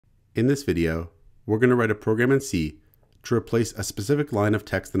In this video, we're going to write a program in C to replace a specific line of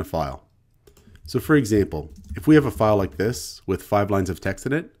text in a file. So for example, if we have a file like this with 5 lines of text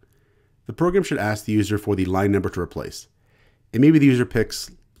in it, the program should ask the user for the line number to replace. And maybe the user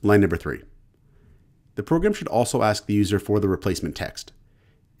picks line number 3. The program should also ask the user for the replacement text.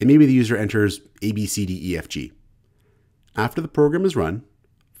 And maybe the user enters A, B, C, D, E, F, G. After the program is run,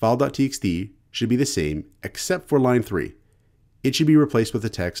 file.txt should be the same except for line 3. It should be replaced with the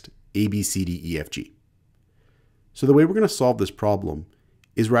text A, B, C, D, E, F, G. So the way we're going to solve this problem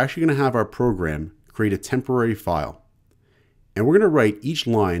is we're actually going to have our program create a temporary file. And we're going to write each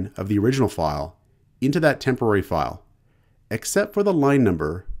line of the original file into that temporary file, except for the line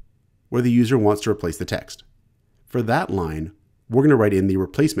number where the user wants to replace the text. For that line, we're going to write in the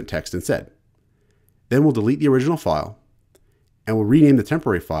replacement text instead. Then we'll delete the original file, and we'll rename the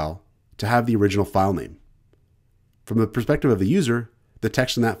temporary file to have the original file name. From the perspective of the user, the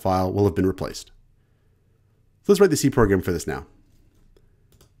text in that file will have been replaced. So let's write the C program for this now.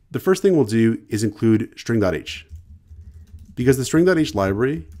 The first thing we'll do is include string.h. Because the string.h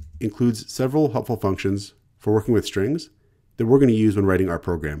library includes several helpful functions for working with strings that we're going to use when writing our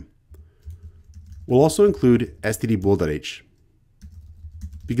program. We'll also include stdbool.h,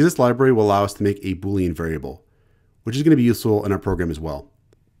 because this library will allow us to make a Boolean variable, which is going to be useful in our program as well.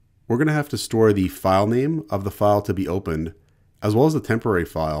 We're going to have to store the file name of the file to be opened, as well as the temporary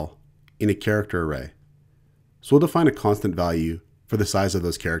file, in a character array. So we'll define a constant value for the size of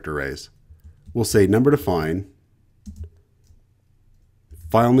those character arrays. We'll say number define,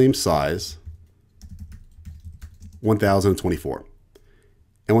 file name size, 1024.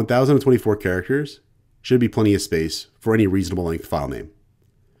 And 1024 characters should be plenty of space for any reasonable length file name.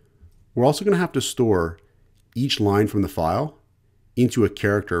 We're also going to have to store each line from the file into a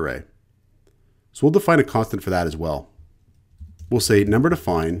character array. So we'll define a constant for that as well. We'll say number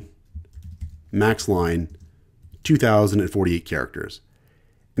define, max line, 2048 characters.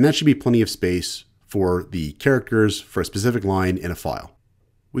 And that should be plenty of space for the characters for a specific line in a file.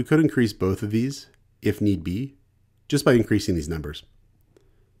 We could increase both of these, if need be, just by increasing these numbers.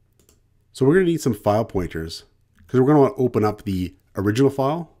 So we're going to need some file pointers, because we're going to want to open up the original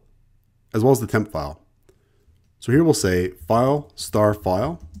file, as well as the temp file. So here we'll say file star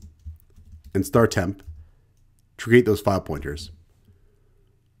file and star temp to create those file pointers.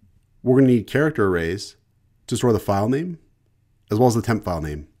 We're going to need character arrays to store the file name, as well as the temp file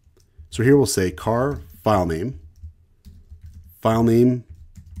name. So here we'll say car file name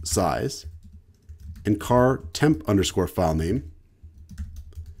size, and car temp underscore file name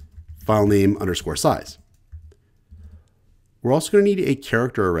underscore size. We're also going to need a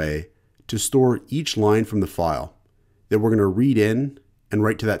character array to store each line from the file that we're going to read in and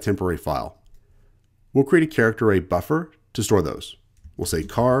write to that temporary file. We'll create a character array buffer to store those. We'll say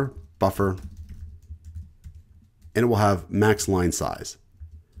car buffer, and it will have max line size.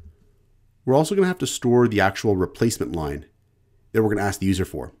 We're also going to have to store the actual replacement line that we're going to ask the user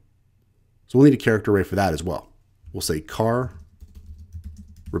for. So we'll need a character array for that as well. We'll say car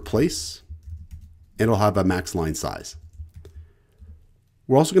replace, and it'll have a max line size.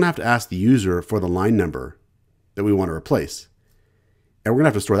 We're also going to have to ask the user for the line number that we want to replace. And we're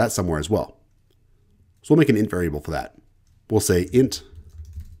going to have to store that somewhere as well. So we'll make an int variable for that. We'll say int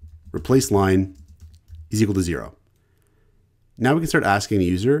replace line is equal to 0. Now we can start asking the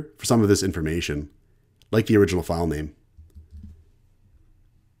user for some of this information, like the original file name.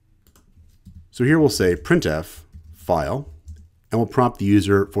 So here we'll say printf file, and we'll prompt the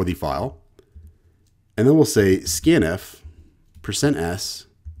user for the file. And then we'll say scanf %s,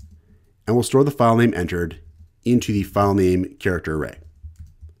 and we'll store the file name entered into the file name character array.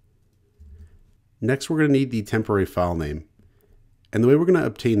 Next, we're going to need the temporary file name. And the way we're going to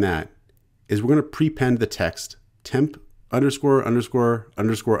obtain that is we're going to prepend the text temp underscore underscore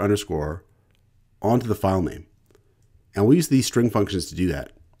underscore underscore onto the file name. And we'll use these string functions to do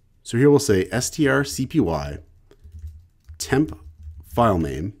that. So here we'll say strcpy temp file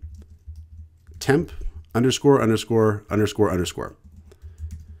name temp underscore underscore underscore underscore.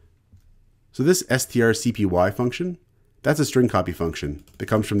 So this strcpy function, that's a string copy function that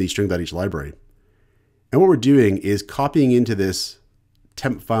comes from the string.h library. And what we're doing is copying into this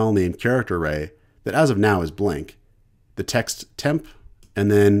temp file name character array that as of now is blank, the text temp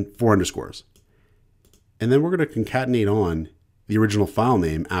and then 4 underscores. And then we're going to concatenate on the original file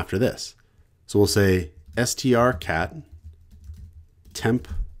name after this. So we'll say strcat temp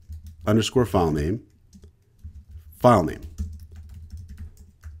underscore file name. And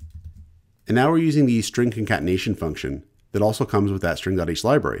now we're using the string concatenation function that also comes with that string.h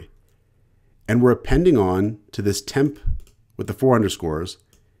library. And we're appending on to this temp with the 4 underscores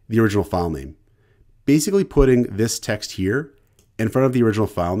the original file name, basically putting this text here in front of the original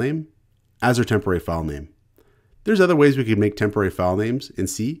file name as our temporary file name. There's other ways we could make temporary file names in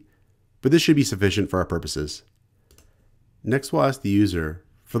C, but this should be sufficient for our purposes. Next, we'll ask the user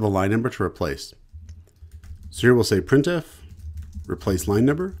for the line number to replace. So here we'll say printf replace line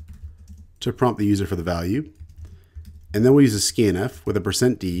number to prompt the user for the value. And then we'll use a scanf with a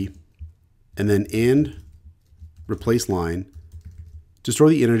 %d and then and replace line to store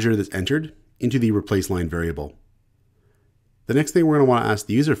the integer that's entered into the replace line variable. The next thing we're going to want to ask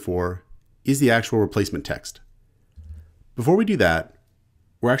the user for is the actual replacement text. Before we do that,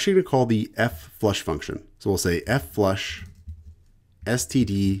 we're actually going to call the fflush function. So we'll say fflush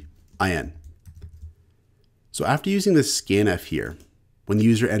stdin. So after using this scanf here, when the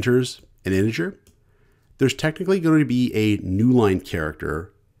user enters an integer, there's technically going to be a new line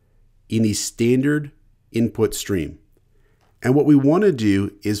character in the standard input stream. And what we want to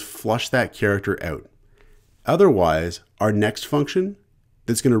do is flush that character out. Otherwise, our next function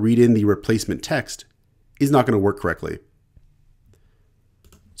that's going to read in the replacement text is not going to work correctly.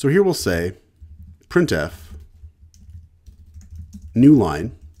 So here we'll say printf new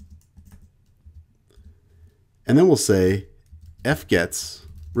line, and then we'll say fgets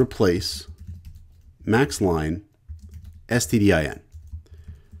replace max line stdin.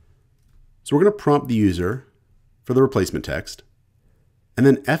 So we're going to prompt the user for the replacement text, and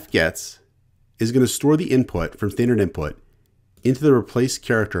then fgets is going to store the input from standard input into the replace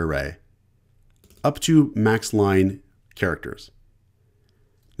character array up to max line characters.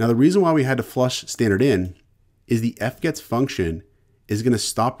 Now the reason why we had to flush standard in is the fgets function is going to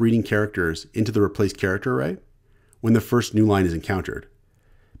stop reading characters into the replace character array when the first new line is encountered.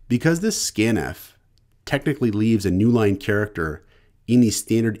 Because this scanf technically leaves a new line character in the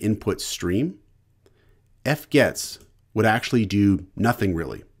standard input stream, fgets would actually do nothing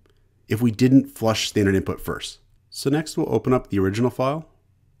really if we didn't flush standard input first. So next we'll open up the original file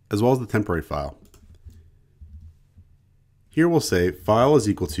as well as the temporary file. Here we'll say file is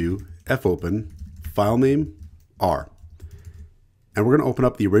equal to fopen file name r. And we're going to open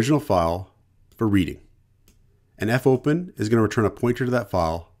up the original file for reading. And fopen is going to return a pointer to that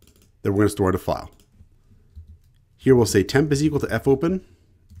file that we're going to store in a file. Here we'll say temp is equal to fopen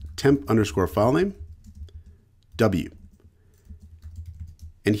temp underscore file name w.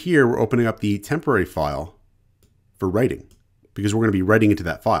 And here we're opening up the temporary file for writing because we're going to be writing into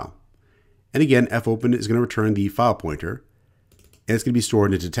that file. And again, fopen is going to return the file pointer and it's going to be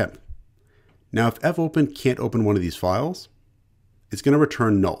stored into temp. Now, if fopen can't open one of these files, it's going to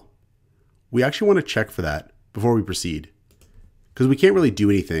return null. We actually want to check for that before we proceed because we can't really do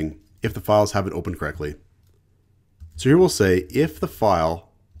anything if the files haven't opened correctly. So here we'll say if the file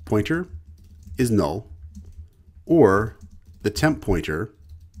pointer is null or the temp pointer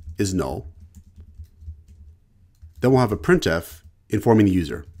is null, then we'll have a printf informing the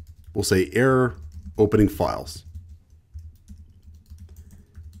user. We'll say error opening files.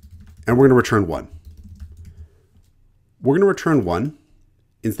 And we're going to return 1. We're going to return 1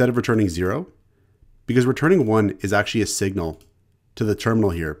 instead of returning 0 because returning 1 is actually a signal to the terminal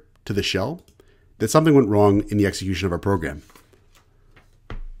here, to the shell, that something went wrong in the execution of our program.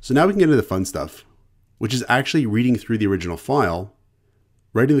 So now we can get into the fun stuff, which is actually reading through the original file,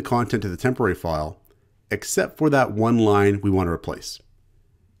 writing the content to the temporary file, except for that one line we want to replace.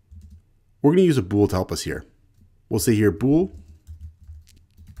 We're going to use a bool to help us here. We'll say here bool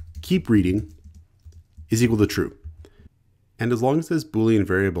keep reading is equal to true. And as long as this Boolean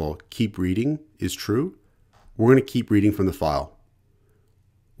variable keep reading is true, we're going to keep reading from the file.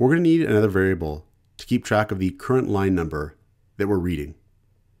 We're going to need another variable to keep track of the current line number that we're reading,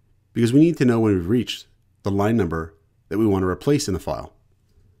 because we need to know when we've reached the line number that we want to replace in the file.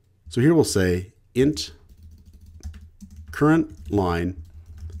 So here we'll say int current line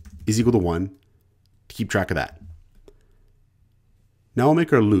is equal to 1 to keep track of that. Now we'll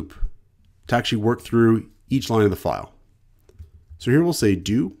make our loop to actually work through each line of the file. So here we'll say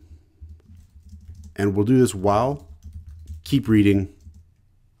do, and we'll do this while keep reading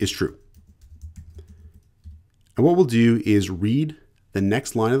is true. And what we'll do is read the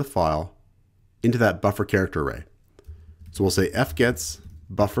next line of the file into that buffer character array. So we'll say fgets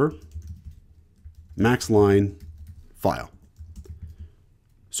buffer max line file.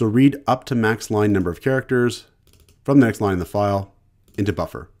 So read up to max line number of characters from the next line in the file into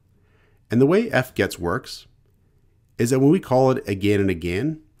buffer. And the way fgets works is that when we call it again and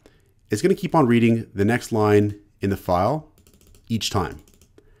again, it's going to keep on reading the next line in the file each time.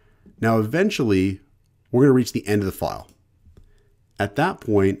 Now eventually we're going to reach the end of the file. At that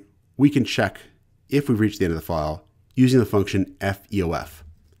point, we can check if we've reached the end of the file using the function feof.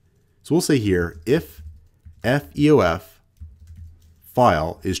 So we'll say here, if FEOF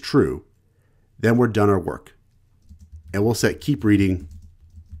file is true, then we're done our work. And we'll set keep reading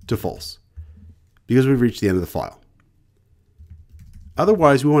to false because we've reached the end of the file.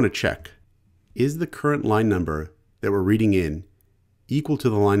 Otherwise, we want to check, is the current line number that we're reading in equal to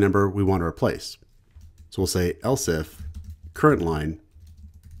the line number we want to replace? So we'll say else if current line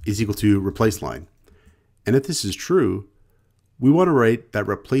is equal to replace line. And if this is true, we want to write that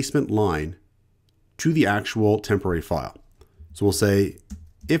replacement line to the actual temporary file. So we'll say,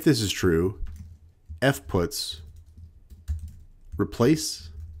 if this is true, F puts replace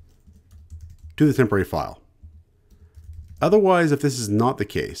to the temporary file. Otherwise, if this is not the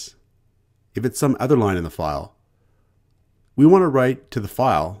case, if it's some other line in the file, we want to write to the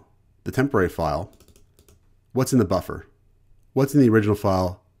file, the temporary file, what's in the buffer, what's in the original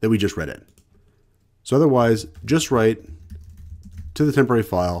file that we just read in. So otherwise, just write to the temporary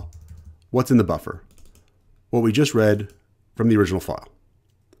file, what's in the buffer, what we just read from the original file.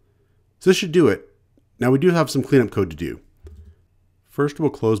 So this should do it. Now we do have some cleanup code to do. First, we'll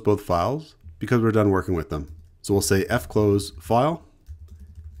close both files because we're done working with them. So we'll say fclose file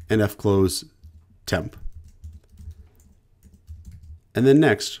and fclose temp. And then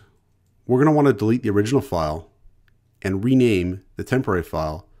next, we're going to want to delete the original file and rename the temporary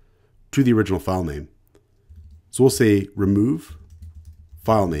file to the original file name. So we'll say remove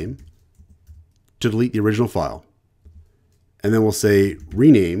file name to delete the original file. And then we'll say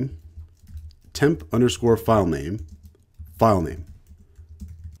rename temp underscore file name, file name.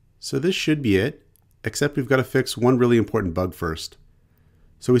 So this should be it, except we've got to fix one really important bug first.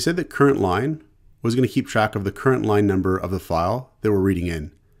 So we said that current line was going to keep track of the current line number of the file that we're reading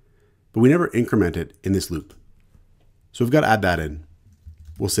in, but we never increment it in this loop. So we've got to add that in.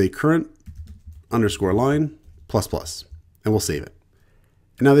 We'll say current underscore line plus plus, and we'll save it.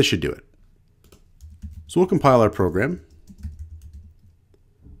 And now this should do it. So we'll compile our program,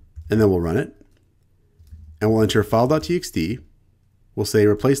 and then we'll run it, and we'll enter file.txt. We'll say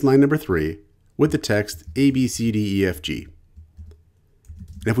replace line number 3 with the text A, B, C, D, E, F, G.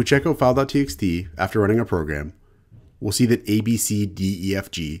 And if we check out file.txt after running our program, we'll see that A, B, C, D, E, F,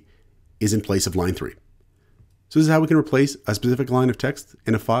 G is in place of line 3. So this is how we can replace a specific line of text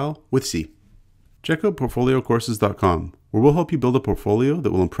in a file with C. Check out portfoliocourses.com, where we'll help you build a portfolio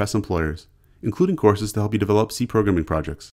that will impress employers, including courses to help you develop C programming projects.